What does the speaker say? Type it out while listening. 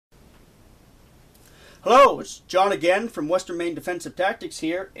Hello, it's John again from Western Maine Defensive Tactics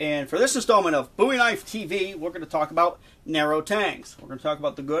here, and for this installment of Bowie Knife TV, we're going to talk about narrow tangs. We're going to talk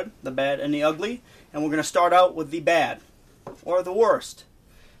about the good, the bad, and the ugly, and we're going to start out with the bad, or the worst.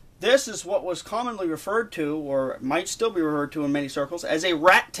 This is what was commonly referred to, or might still be referred to in many circles, as a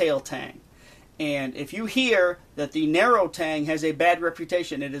rat tail tang. And if you hear that the narrow tang has a bad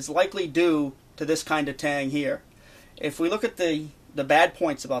reputation, it is likely due to this kind of tang here. If we look at the bad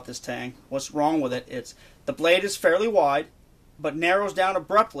points about this tang, what's wrong with it, it's the blade is fairly wide, but narrows down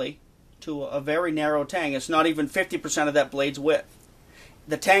abruptly to a very narrow tang. It's not even 50% of that blade's width.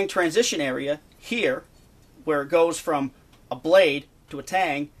 The tang transition area here, where it goes from a blade to a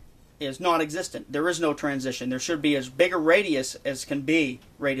tang, is non-existent. There is no transition. There should be as big a radius as can be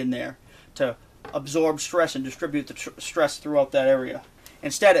right in there to absorb stress and distribute the stress throughout that area.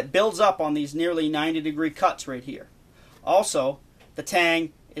 Instead, it builds up on these nearly 90-degree cuts right here. Also, the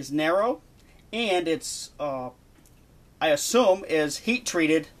tang is narrow, and it's, I assume, is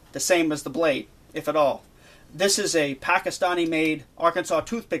heat-treated the same as the blade, if at all. This is a Pakistani-made Arkansas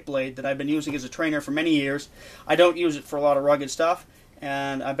toothpick blade that I've been using as a trainer for many years. I don't use it for a lot of rugged stuff,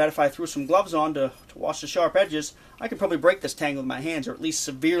 and I bet if I threw some gloves on to wash the sharp edges, I could probably break this tang with my hands, or at least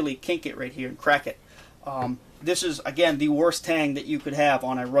severely kink it right here and crack it. This is, again, the worst tang that you could have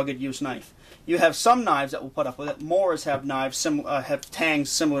on a rugged use knife. You have some knives that will put up with it. Moors have knives have tangs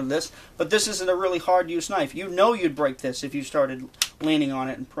similar to this, but this isn't a really hard use knife. You know you'd break this if you started leaning on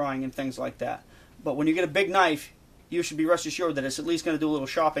it and prying and things like that. But when you get a big knife, you should be rest assured that it's at least going to do a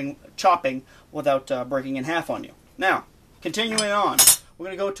little chopping without breaking in half on you. Now, continuing on, we're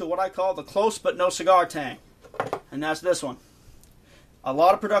going to go to what I call the close but no cigar tang, and that's this one. A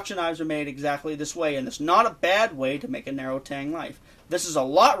lot of production knives are made exactly this way, and it's not a bad way to make a narrow tang knife. This is a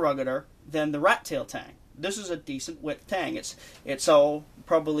lot ruggeder than the rat tail tang. This is a decent width tang. It's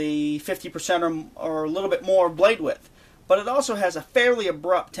probably 50% or a little bit more blade width, but it also has a fairly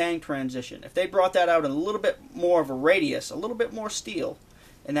abrupt tang transition. If they brought that out in a little bit more of a radius, a little bit more steel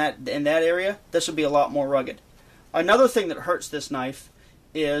in that area, this would be a lot more rugged. Another thing that hurts this knife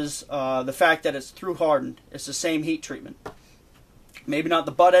is the fact that it's through hardened. It's the same heat treatment. Maybe not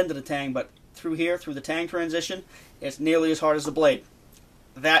the butt end of the tang, but through here, through the tang transition, it's nearly as hard as the blade.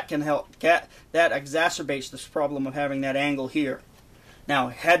 That can help. That exacerbates this problem of having that angle here. Now,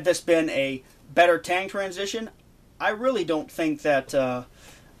 had this been a better tang transition, I really don't think that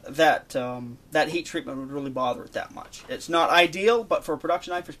that heat treatment would really bother it that much. It's not ideal, but for a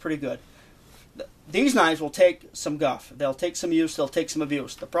production knife, it's pretty good. These knives will take some guff. They'll take some use. They'll take some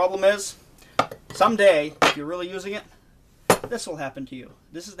abuse. The problem is, someday, if you're really using it, this will happen to you.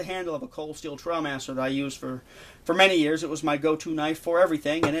 This is the handle of a cold steel Trailmaster that I used for many years. It was my go-to knife for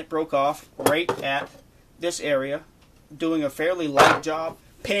everything, and it broke off right at this area, doing a fairly light job.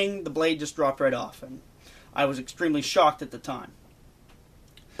 Ping, the blade just dropped right off, and I was extremely shocked at the time.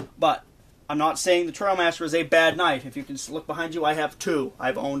 But I'm not saying the Trailmaster is a bad knife. If you can look behind you, I have two.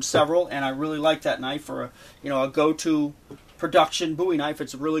 I've owned several, and I really like that knife for a go-to production Bowie knife.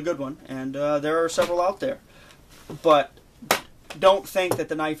 It's a really good one, and there are several out there. But don't think that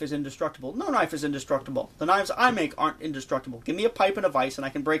the knife is indestructible. No knife is indestructible. The knives I make aren't indestructible. Give me a pipe and a vise and I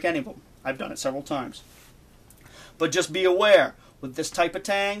can break any of them. I've done it several times. But just be aware, with this type of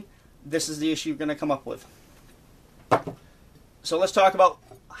tang, this is the issue you're going to come up with. So let's talk about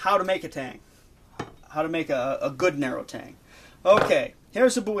how to make a tang. How to make a good narrow tang. Okay,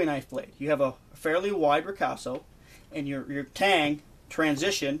 here's a Bowie knife blade. You have a fairly wide ricasso, and your tang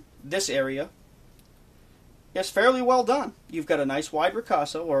transition, this area, it's fairly well done. You've got a nice wide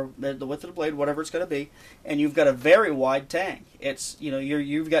ricasso, or the width of the blade, whatever it's going to be, and you've got a very wide tang. It's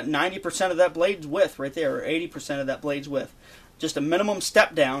you've got 90% of that blade's width right there, or 80% of that blade's width. Just a minimum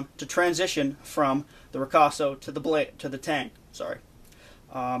step down to transition from the ricasso to the tang. Sorry.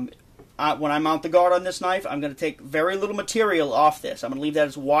 When I mount the guard on this knife, I'm going to take very little material off this. I'm going to leave that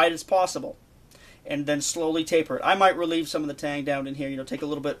as wide as possible, and then slowly taper it. I might relieve some of the tang down in here, take a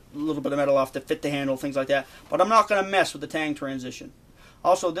little bit of metal off to fit the handle, things like that. But I'm not going to mess with the tang transition.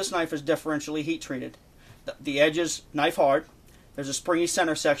 Also, this knife is differentially heat treated. The edge is knife hard. There's a springy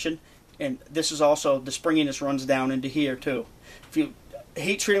center section, and this is also, the springiness runs down into here too. If you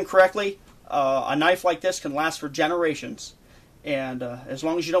heat treat them correctly, a knife like this can last for generations. And as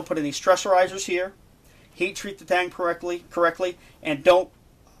long as you don't put any stressor here, heat treat the tang correctly, and don't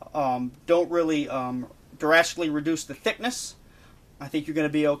really drastically reduce the thickness, I think you're going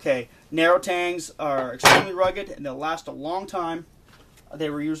to be okay. Narrow tangs are extremely rugged, and they'll last a long time. They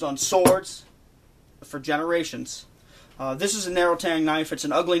were used on swords for generations. This is a narrow tang knife. It's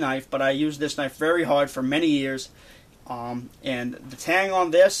an ugly knife, but I used this knife very hard for many years. And the tang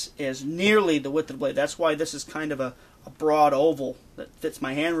on this is nearly the width of the blade. That's why this is kind of a broad oval that fits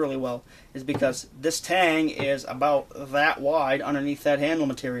my hand really well, is because this tang is about that wide underneath that handle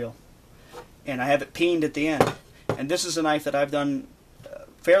material. And I have it peened at the end. And this is a knife that I've done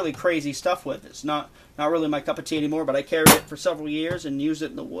fairly crazy stuff with. It's not really my cup of tea anymore, but I carried it for several years and used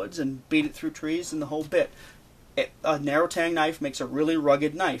it in the woods and beat it through trees and the whole bit. A narrow tang knife makes a really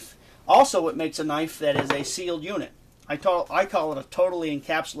rugged knife. Also, it makes a knife that is a sealed unit. I call it a totally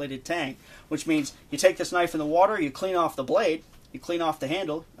encapsulated tang, which means you take this knife in the water, you clean off the blade, you clean off the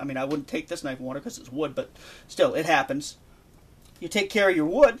handle. I mean, I wouldn't take this knife in water because it's wood, but still, it happens. You take care of your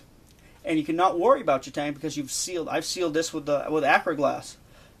wood, and you cannot worry about your tang because I've sealed this with Acroglass.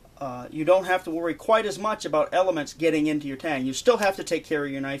 You don't have to worry quite as much about elements getting into your tang. You still have to take care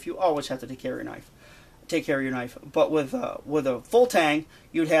of your knife. You always have to take care of your knife. But with a full tang,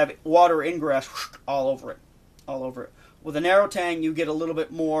 you'd have water ingress all over it. With a narrow tang, you get a little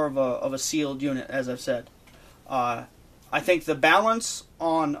bit more of a sealed unit, as I've said. I think the balance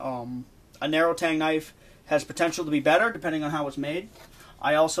on a narrow tang knife has potential to be better depending on how it's made.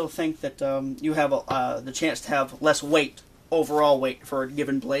 I also think that you have the chance to have less weight, overall weight, for a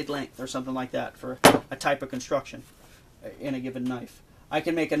given blade length or something like that for a type of construction in a given knife. I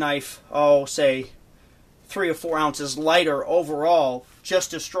can make a knife, say 3 or 4 ounces lighter overall,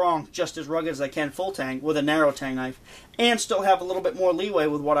 just as strong, just as rugged as I can full tang with a narrow tang knife, and still have a little bit more leeway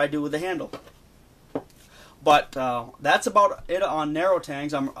with what I do with the handle. But that's about it on narrow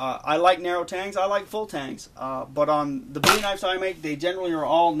tangs. I like narrow tangs. I like full tangs. But on the Bowie knives I make, they generally are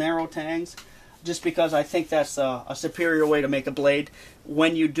all narrow tangs, just because I think that's a superior way to make a blade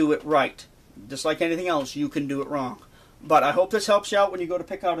when you do it right. Just like anything else, you can do it wrong. But I hope this helps you out when you go to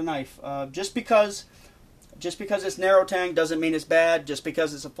pick out a knife. Just because it's narrow tang doesn't mean it's bad. Just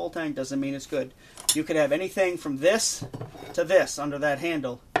because it's a full tang doesn't mean it's good. You could have anything from this to this under that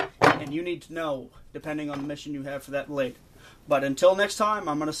handle, and you need to know, depending on the mission you have for that blade. But until next time,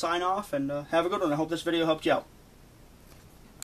 I'm going to sign off, and have a good one. I hope this video helped you out.